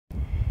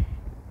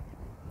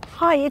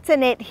Hi, it's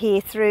Annette here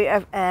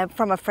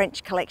from a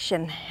French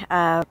collection.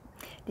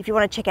 If you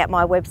want to check out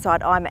my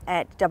website, I'm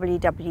at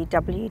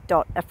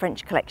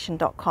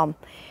www.afrenchcollection.com.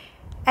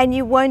 And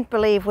you won't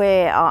believe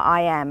where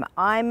I am.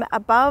 I'm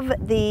above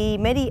the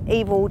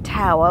medieval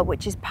tower,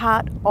 which is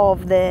part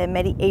of the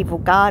medieval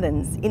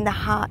gardens in the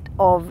heart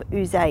of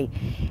Uzès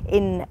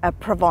in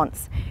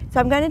Provence.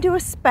 So I'm going to do a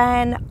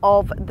span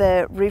of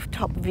the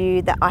rooftop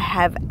view that I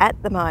have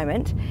at the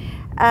moment.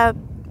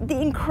 The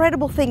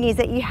incredible thing is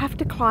that you have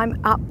to climb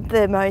up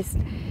the most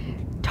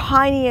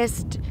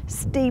tiniest,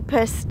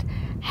 steepest,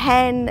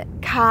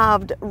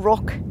 hand-carved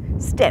rock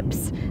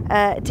steps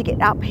to get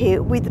up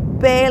here with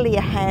barely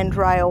a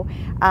handrail,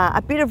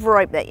 a bit of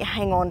rope that you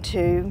hang on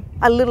to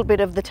a little bit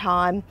of the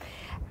time.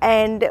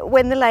 And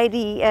when the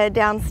lady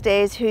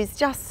downstairs, who's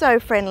just so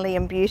friendly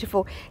and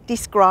beautiful,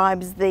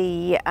 describes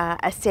the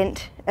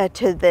ascent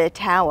to the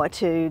tower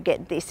to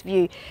get this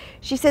view,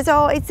 she says,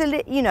 "Oh, it's a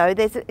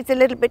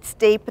little bit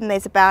steep, and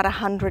there's about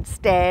 100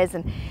 stairs."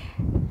 And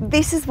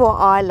this is what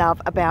I love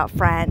about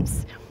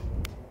France.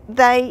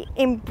 They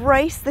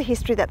embrace the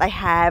history that they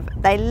have.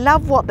 They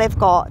love what they've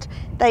got.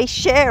 They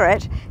share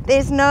it.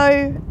 There's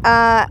no,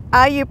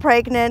 are you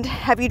pregnant?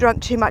 Have you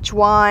drunk too much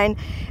wine?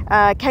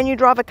 Can you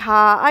drive a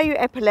car? Are you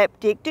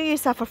epileptic? Do you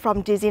suffer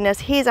from dizziness?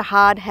 Here's a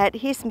hard hat.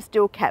 Here's some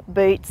steel cap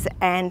boots,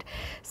 and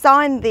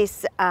sign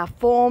this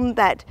form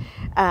that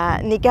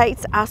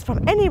negates us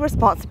from any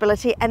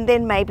responsibility, and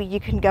then maybe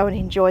you can go and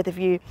enjoy the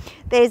view.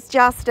 There's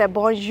just a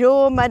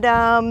bonjour,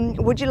 madame.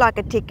 Would you like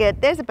a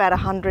ticket? There's about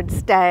 100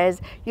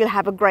 stairs. You'll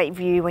have a great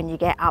view when you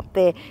get up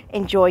there.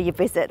 Enjoy your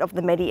visit of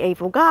the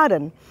medieval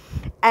garden.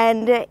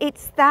 And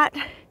it's that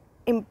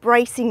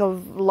embracing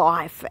of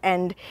life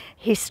and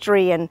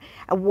history and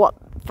what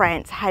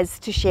France has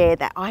to share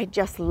that I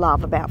just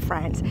love about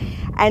France.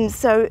 And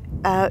so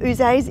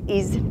Uzès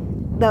is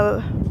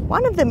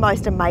one of the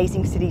most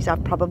amazing cities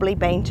I've probably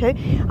been to.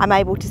 I'm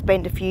able to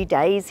spend a few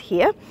days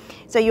here.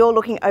 So you're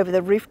looking over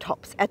the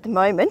rooftops at the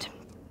moment,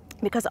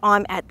 because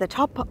I'm at the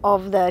top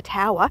of the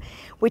tower,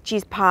 which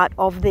is part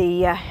of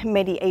the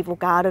medieval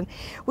garden,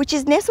 which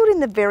is nestled in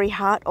the very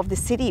heart of the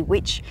city,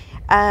 which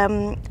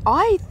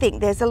I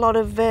think there's a lot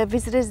of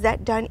visitors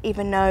that don't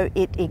even know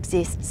it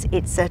exists.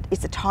 It's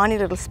a tiny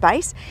little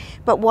space,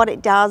 but what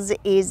it does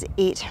is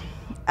it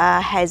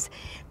has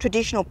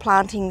traditional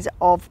plantings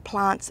of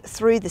plants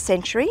through the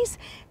centuries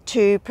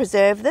to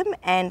preserve them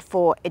and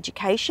for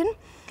education.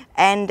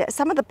 And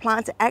some of the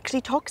plants are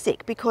actually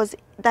toxic because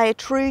they are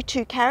true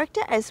to character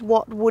as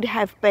what would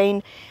have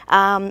been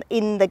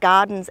in the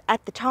gardens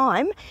at the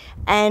time,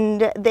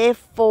 and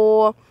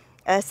therefore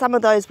some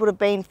of those would have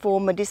been for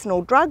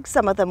medicinal drugs,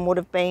 some of them would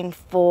have been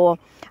for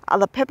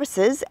other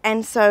purposes,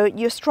 and so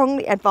you're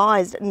strongly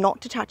advised not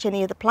to touch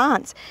any of the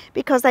plants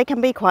because they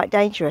can be quite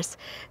dangerous.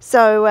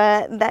 So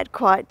that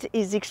quite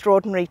is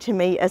extraordinary to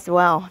me as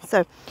well.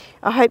 So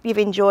I hope you've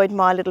enjoyed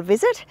my little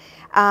visit.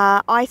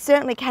 I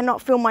certainly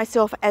cannot film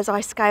myself as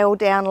I scale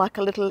down like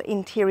a little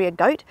interior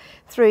goat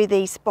through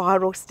these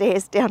spiral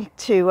stairs down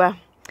to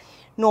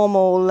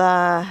normal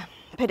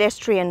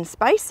pedestrian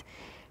space.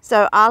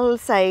 So I'll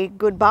say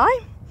goodbye,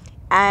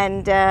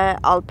 and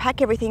I'll pack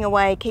everything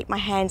away, keep my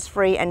hands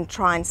free, and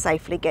try and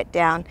safely get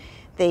down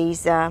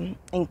these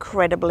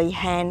incredibly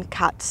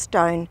hand-cut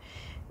stone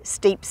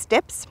steep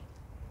steps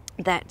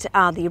that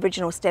are the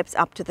original steps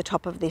up to the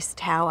top of this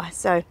tower.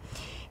 So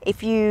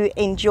if you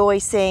enjoy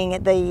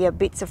seeing the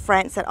bits of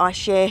France that I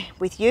share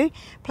with you,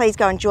 please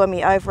go and join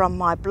me over on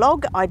my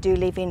blog. I do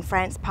live in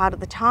France part of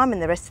the time, and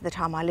the rest of the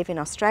time I live in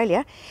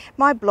Australia.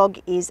 My blog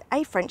is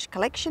A French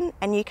Collection,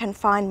 and you can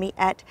find me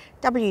at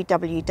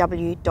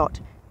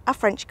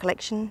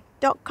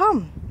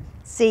www.afrenchcollection.com.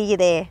 See you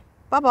there.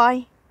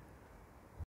 Bye-bye.